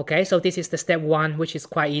 Okay, so this is the step one, which is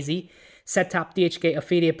quite easy. Set up DHgate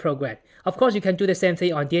affiliate program. Of course, you can do the same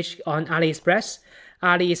thing on AliExpress.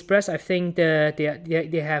 AliExpress, I think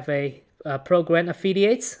they have a program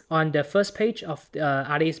affiliates on the first page of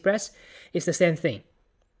AliExpress. It's the same thing.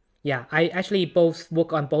 Yeah, I actually both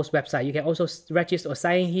work on both websites. You can also register or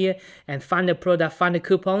sign in here and find the product, find the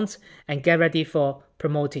coupons, and get ready for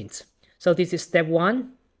promoting. So this is step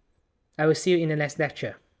one. I will see you in the next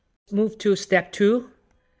lecture. Move to step two,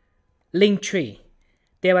 Linktree.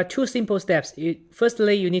 There are two simple steps.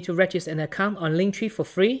 Firstly, you need to register an account on Linktree for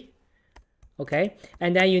free. Okay,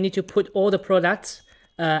 and then you need to put all the products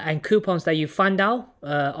and coupons that you find out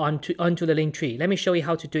onto the Linktree. Let me show you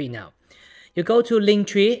how to do it now. You go to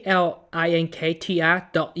Linktree,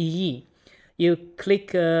 linktr.ee. You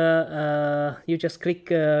click, you just click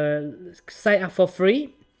sign up for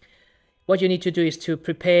free. What you need to do is to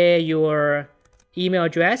prepare your email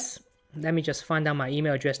address. Let me just find out my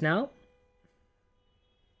email address now.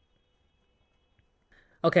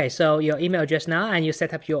 Okay, so your email address now, and you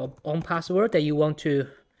set up your own password that you want to,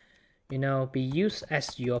 be used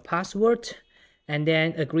as your password, and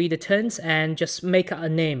then agree the terms and just make a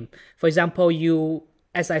name. For example,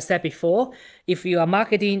 as I said before, if you are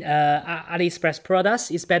marketing AliExpress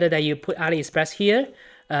products, it's better that you put AliExpress here,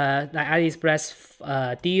 like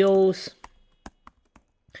AliExpress deals,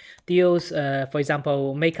 for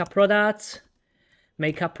example, makeup products,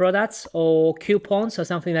 or coupons or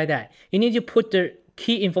something like that. You need to put the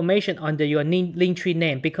key information under your Linktree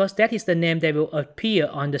name, because that is the name that will appear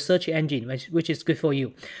on the search engine, which is good for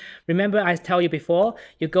you. Remember, I tell you before,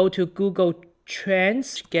 you go to Google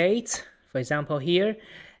Trends Gate, for example here,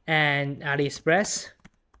 and AliExpress.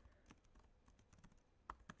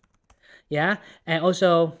 Yeah, and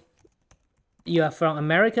also you are from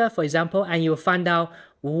America, for example, and you'll find out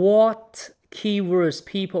what keywords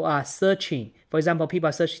people are searching. For example, people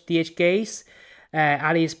are searching DHgates,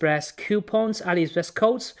 AliExpress coupons, AliExpress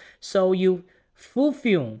codes. So you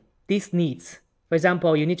fulfill these needs. For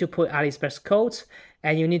example, you need to put AliExpress codes,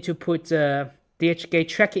 and you need to put DHgate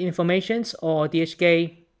tracking informations or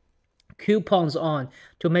DHgate coupons on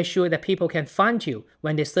to make sure that people can find you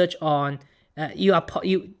when they search on.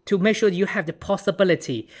 To make sure you have the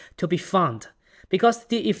possibility to be found. Because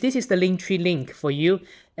if this is the Linktree link for you,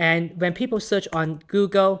 and when people search on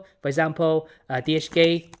Google, for example,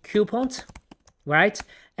 DHgate coupons, right?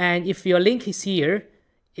 And if your link is here,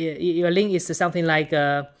 your link is something like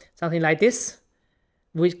something like this,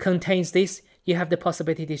 which contains this, you have the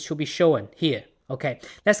possibility this should be shown here. Okay,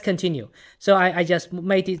 let's continue. So I just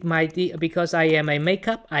made it because I am a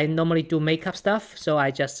makeup. I normally do makeup stuff. So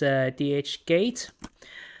I just DHgate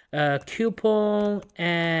coupon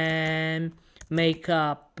and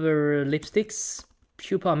makeup lipsticks,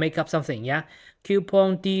 coupon makeup something, yeah.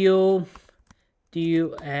 Coupon deal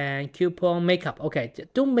and coupon makeup. Okay,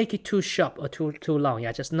 don't make it too sharp or too long,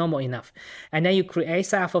 yeah, just normal enough. And then you create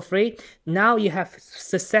sign up for free. Now you have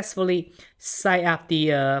successfully signed up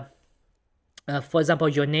the for example,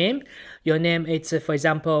 your name it's for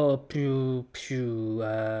example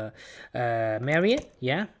Marian,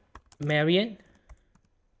 yeah, Marian.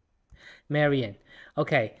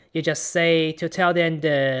 Okay, you just say to tell them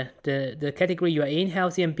the category you are in,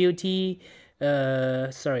 healthy and beauty,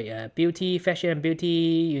 beauty, fashion and beauty,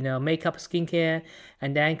 you know, makeup, skincare,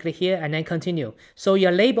 and then click here and then continue. So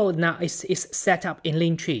your label now is set up in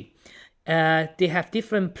Linktree. They have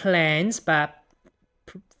different plans, but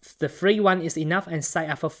the free one is enough and sign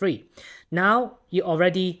up for free. Now you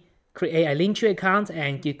already create a Linktree account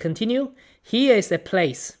and you continue. Here is a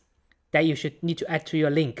place that you should need to add to your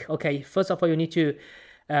link. Okay, first of all, you need to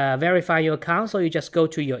verify your account. So you just go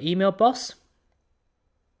to your email box.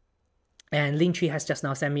 And Linktree has just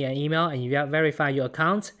now sent me an email and you verify your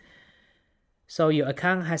account. So your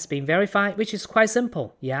account has been verified, which is quite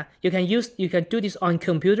simple. Yeah, you can do this on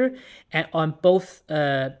computer and on both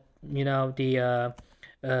you know, the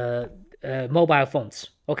mobile phones.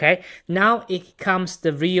 Okay, now it comes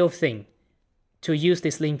the real thing to use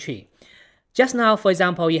this Linktree. Just now, for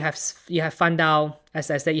example, you have found out,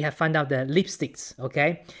 as I said, you have found out the lipsticks.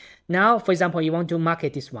 Okay, now for example, you want to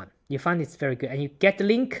market this one. You find it's very good, and you get the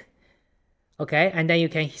link. Okay, and then you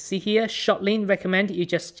can see here short link recommend. You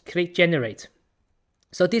just click generate.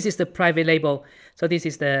 So this is the private label. So this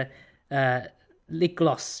is the lip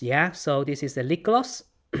gloss. Yeah, so this is the lip gloss.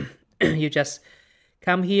 You just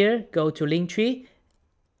come here, go to Linktree,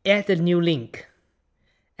 add a new link,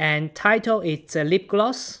 and title it's a lip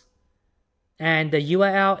gloss, and the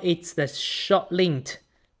URL it's the short link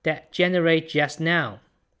that generate just now.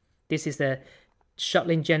 This is the short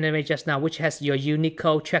link generate just now, which has your unique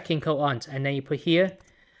code, tracking code on, and then you put here.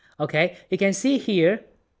 Okay, you can see here.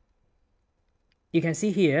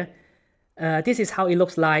 This is how it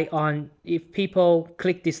looks like on if people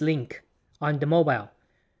click this link on the mobile.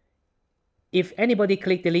 If anybody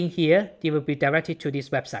click the link here, they will be directed to this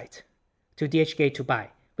website, to DHgate to buy,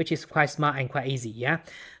 which is quite smart and quite easy, yeah?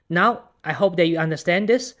 Now, I hope that you understand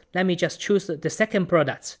this. Let me just choose the second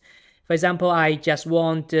product. For example, I just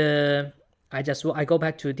want, I go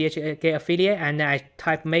back to DHgate affiliate and I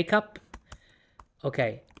type makeup.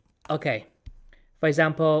 Okay. For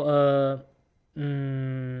example,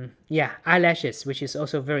 yeah, eyelashes, which is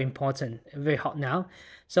also very important, very hot now.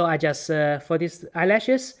 So I just, for these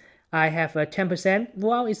eyelashes, I have a 10%.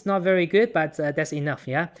 Well, it's not very good, but that's enough,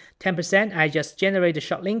 yeah? 10%, I just generate the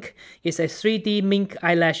short link. It's a 3D mink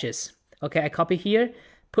eyelashes. Okay, I copy here,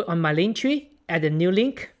 put on my Linktree, add a new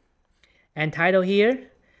link, and title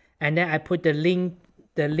here. And then I put the link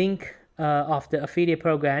of the affiliate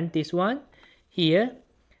program, this one, here,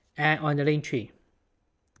 and on the Linktree.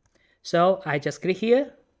 So I just click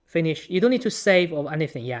here, finish. You don't need to save or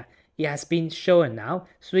anything, yeah. It has been shown now.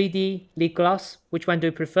 3D lip gloss. Which one do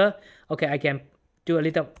you prefer? Okay, I can do a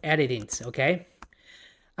little editing. Okay.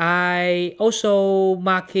 I also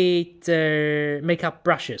market makeup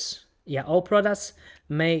brushes. Yeah, all products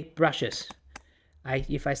make brushes.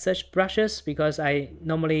 If I search brushes, because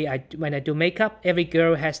when I do makeup, every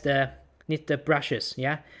girl needs the brushes.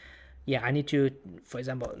 Yeah. I need to, for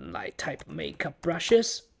example, like type makeup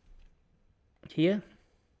brushes here.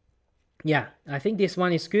 Yeah, I think this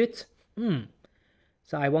one is good.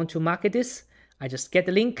 So I want to market this. I just get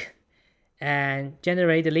the link and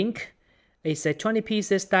generate the link. It's a 20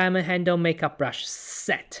 pieces diamond handle makeup brush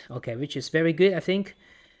set. Okay, which is very good, I think.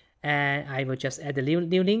 And I will just add the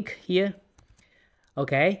new link here.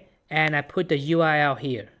 Okay, and I put the URL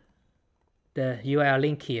here. The URL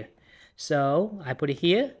link here. So I put it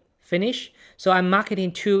here. Finish. So I'm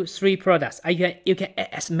marketing 2-3 products. You can add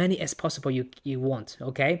as many as possible you want.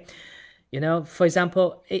 Okay. You know, for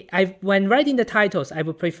example, when writing the titles, I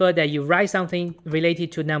would prefer that you write something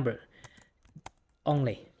related to number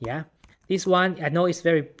only. Yeah, this one I know it's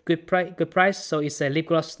very good price, so it's a lip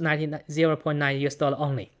gloss 0.9 US dollar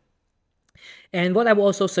only. And what I will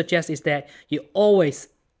also suggest is that you always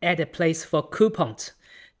add a place for coupons,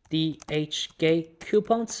 DHgate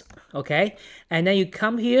coupons. Okay, and then you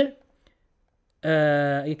come here.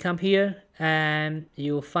 And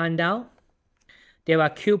you find out there are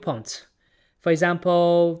coupons. For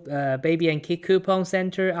example, baby and kid coupon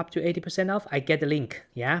center up to 80% off. I get the link.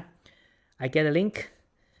 Yeah, I get a link.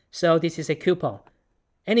 So this is a coupon.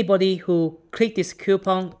 Anybody who click this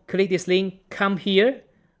coupon, click this link, come here,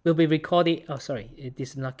 will be recorded. Oh, sorry,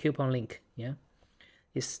 this is not coupon link. Yeah,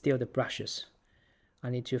 it's still the brushes.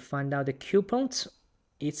 I need to find out the coupons.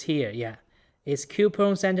 It's here. Yeah, it's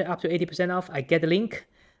coupon center up to 80% off. I get the link.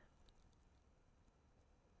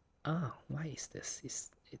 Oh, why is this?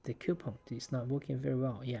 The coupon is not working very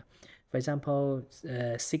well. Yeah, for example,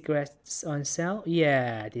 cigarettes on sale.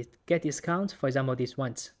 Yeah, get discount. For example, these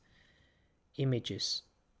ones, images.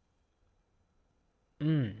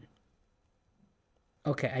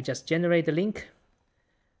 Okay, I just generate the link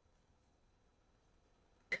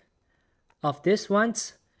of this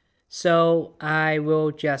ones. So I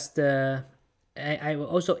will just I will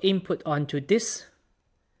also input onto this.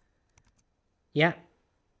 Yeah,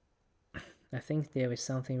 I think there is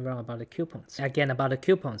something wrong about the coupons. Again, about the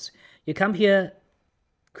coupons, you come here,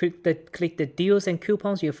 click the deals and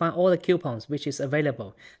coupons. You find all the coupons which is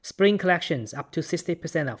available. Spring collections up to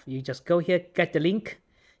 60% off. You just go here, get the link.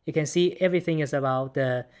 You can see everything is about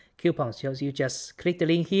the coupons. So you just click the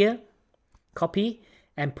link here, copy,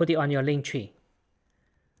 and put it on your link tree.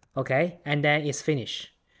 Okay, and then it's finished.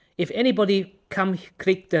 If anybody come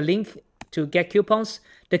click the link to get coupons,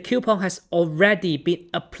 the coupon has already been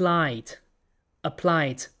applied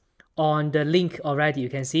on the link already. You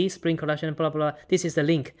can see spring collection, blah blah. This is the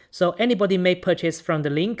link. So anybody may purchase from the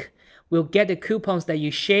link will get the coupons that you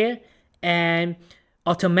share and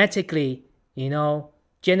automatically,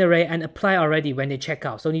 generate and apply already when they check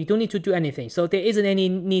out. So you don't need to do anything. So there isn't any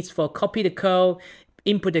needs for copy the code,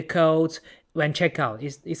 input the codes when checkout.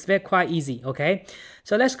 It's very quite easy. Okay,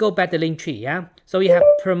 so let's go back to link tree. Yeah, so you have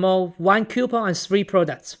promote 1 coupon and 3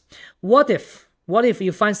 products. What if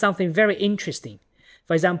you find something very interesting?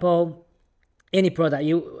 For example, any product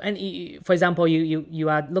for example you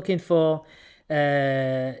are looking for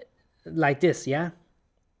like this. Yeah,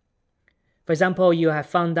 for example, you have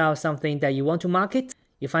found out something that you want to market.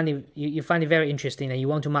 You find it very interesting and you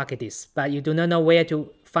want to market this, but you do not know where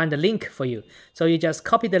to find the link for you. So you just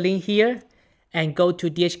copy the link here and go to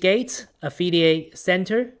DHgate Affiliate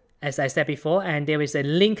Center, as I said before, and there is a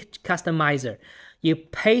link customizer. You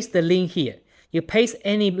paste the link here. You paste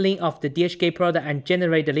any link of the DHgate product and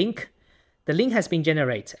generate the link. The link has been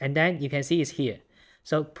generated, and then you can see it's here.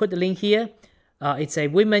 So put the link here. It's a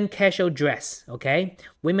women casual dress. Okay,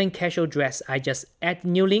 women casual dress. I just add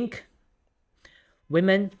new link.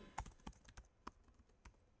 Women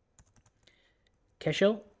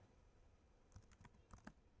casual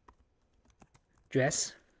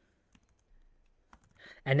dress,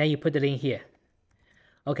 and then you put the link here.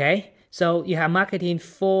 Okay, so you have marketing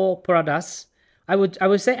 4 products. I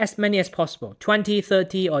would say as many as possible, 20,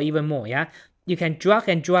 30, or even more. Yeah, you can drag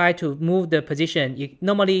and drag to move the position.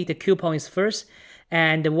 Normally the coupon is first,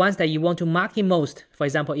 and the ones that you want to market most, for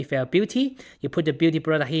example, if you're beauty, you put the beauty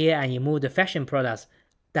product here and you move the fashion products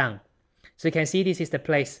down. So you can see this is the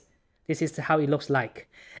place. This is how it looks like.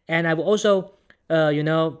 And I will also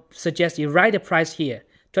suggest you write the price here.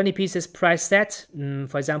 20 pieces price set.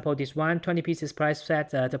 For example, this one, 20 pieces price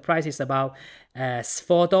set. The price is about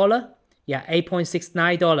 $4. Yeah,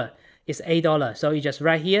 $8.69 is $8. So you just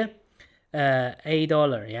write here,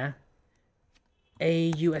 $8. Yeah,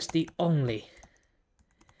 AUSD only.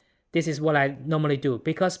 This is what I normally do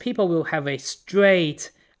because people will have a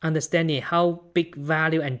straight understanding how big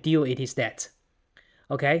value and deal it is that.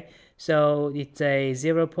 Okay, so it's a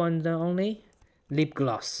 0 point only. Lip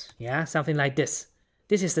gloss, yeah, something like this.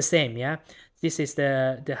 This is the same, yeah. This is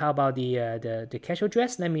the how about the casual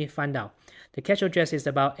dress? Let me find out. The casual dress is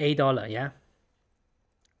about $8, yeah.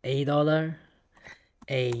 $8,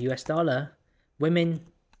 a US dollar. Women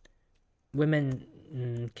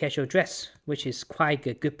casual dress, which is quite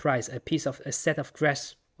a good price. A set of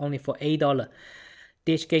dress only for $8.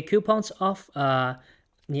 DHgate coupons off. Yeah,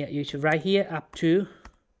 you should write here up to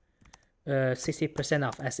 60%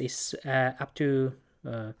 off, as is up to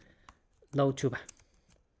low tube.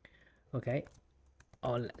 Okay,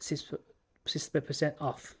 or 60%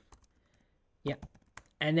 off. Yeah,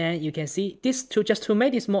 and then you can see this just to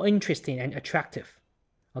make this more interesting and attractive.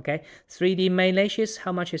 Okay, 3D main lashes.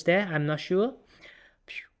 How much is there? I'm not sure.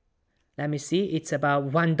 Let me see. It's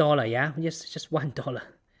about $1. Yeah, just $1. $1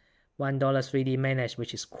 3D main lash,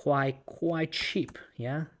 which is quite cheap.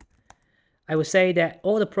 Yeah, I would say that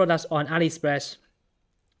all the products on AliExpress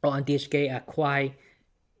or on DHgate are quite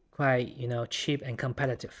cheap and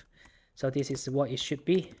competitive. So this is what it should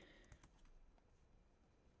be.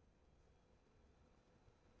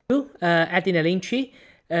 Adding a link tree.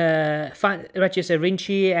 register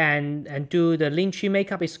Linktree and do the Linktree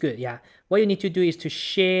makeup is good. Yeah. What you need to do is to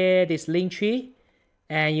share this Linktree,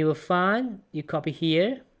 and you will find, you copy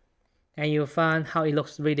here, and you'll find how it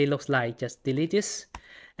really looks like. Just delete this,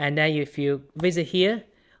 and then if you visit here,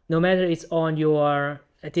 no matter it's on your,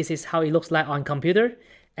 this is how it looks like on computer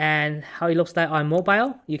and how it looks like on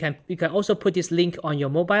mobile. You can also put this link on your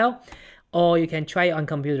mobile, or you can try it on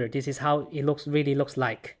computer. This is how it really looks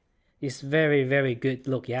like. It's very, very good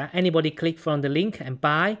look. Yeah, anybody click from the link and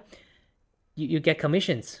buy, you get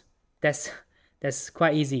commissions. That's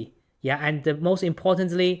quite easy. Yeah, and most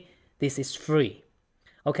importantly, this is free.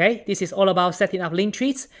 Okay, this is all about setting up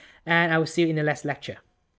Linktrees, and I will see you in the next lecture.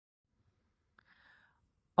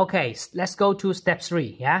 Okay, let's go to step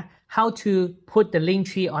 3. Yeah, how to put the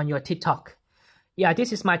Linktree on your TikTok. Yeah,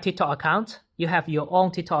 this is my TikTok account. You have your own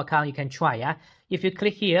TikTok account, you can try. Yeah, if you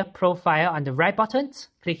click here, profile on the right button,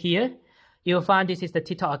 click here, you'll find this is the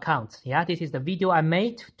TikTok account. Yeah, this is the video I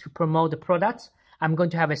made to promote the product. I'm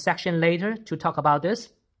going to have a section later to talk about this.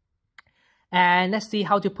 And let's see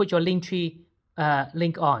how to put your Linktree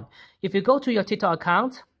link on. If you go to your TikTok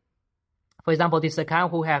account, for example, this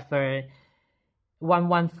account who have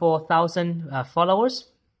 114,000 followers,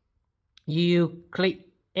 you click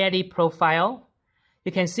edit profile.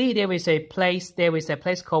 You can see there is a place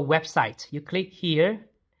called website. You click here,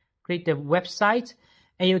 click the website,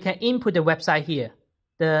 and you can input the website here,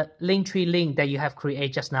 the Linktree link that you have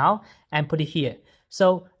created just now, and put it here.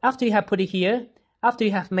 So after you have put it here, after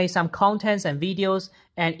you have made some contents and videos,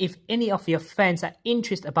 and if any of your fans are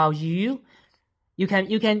interested about you, you can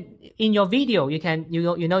in your video you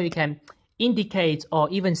can indicate or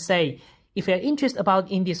even say, if you're interested about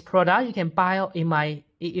in this product, you can buy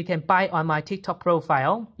on my TikTok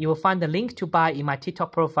profile. You will find the link to buy in my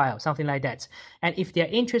TikTok profile, something like that. And if they're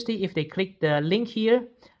interested, if they click the link here,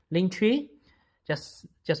 Linktree, just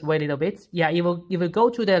wait a little bit. Yeah, you will go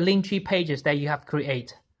to the Linktree pages that you have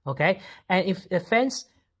created. Okay, and if the fans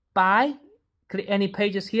click any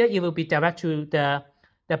pages here, it will be direct to the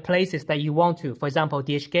places that you want to. For example,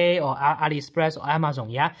 DHK or AliExpress or Amazon.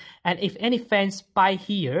 Yeah, and if any fans buy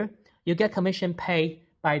here, you get commission paid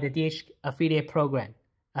by the DH affiliate program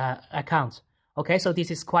account. Okay, so this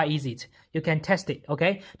is quite easy. You can test it.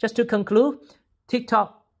 Okay, just to conclude,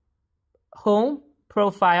 TikTok home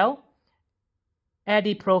profile,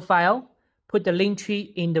 edit profile, put the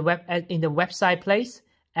Linktree in the website place,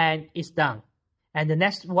 and it's done. And the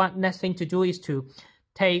next thing to do is to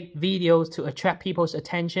take videos to attract people's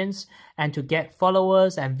attentions and to get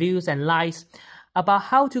followers and views and likes. About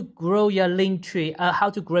how to grow your Linktree, how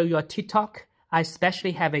to grow your TikTok, I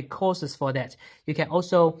especially have a courses for that. You can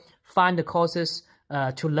also find the courses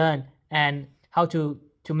to learn and how to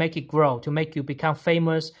make it grow, to make you become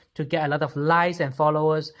famous, to get a lot of likes and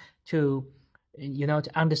followers, to to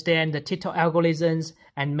understand the TikTok algorithms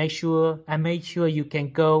and make sure you can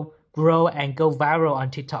grow and go viral on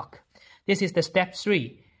TikTok. This is the step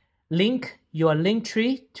 3. Link your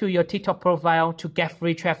Linktree to your TikTok profile to get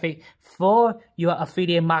free traffic for your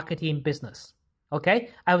affiliate marketing business. Okay,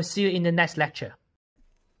 I will see you in the next lecture.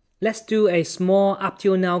 Let's do a small up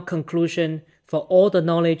till now conclusion for all the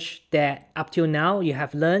knowledge that up till now you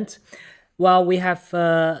have learned. Well, we have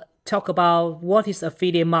talked about what is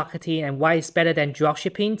affiliate marketing and why it's better than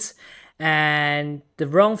dropshipping, and the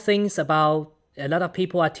wrong things about a lot of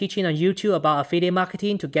people are teaching on YouTube about affiliate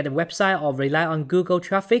marketing to get a website or rely on Google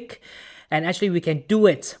traffic. And actually we can do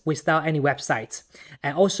it without any websites.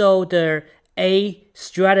 And also the A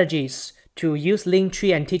strategies to use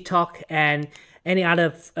Linktree and TikTok and any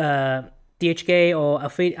other DHK or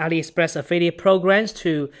AliExpress affiliate programs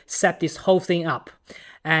to set this whole thing up.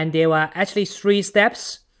 And there are actually 3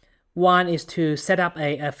 steps. One is to set up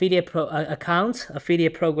a affiliate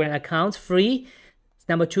program account free.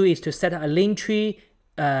 Number 2 is to set up a Linktree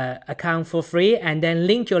account for free and then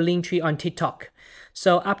link your Linktree on TikTok.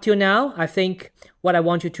 So up till now, I think what I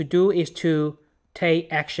want you to do is to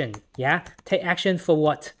take action. Yeah, take action for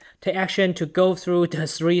what? Take action to go through the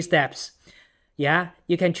 3 steps. Yeah,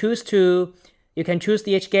 you can choose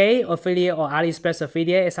DHK affiliate or AliExpress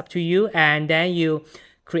affiliate. It's up to you. And then you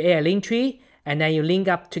create a Linktree and then you link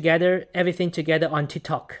up together, everything together on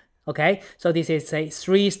TikTok. Okay, so this is a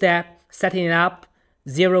 3-step setting it up,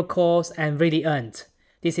 0 cost and really earned.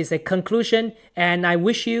 This is a conclusion, and I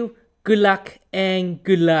wish you good luck and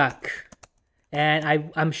good luck.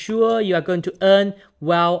 And I'm sure you are going to earn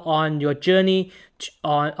well on your journey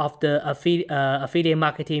of the affiliate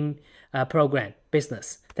marketing program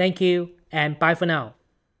business. Thank you and bye for now.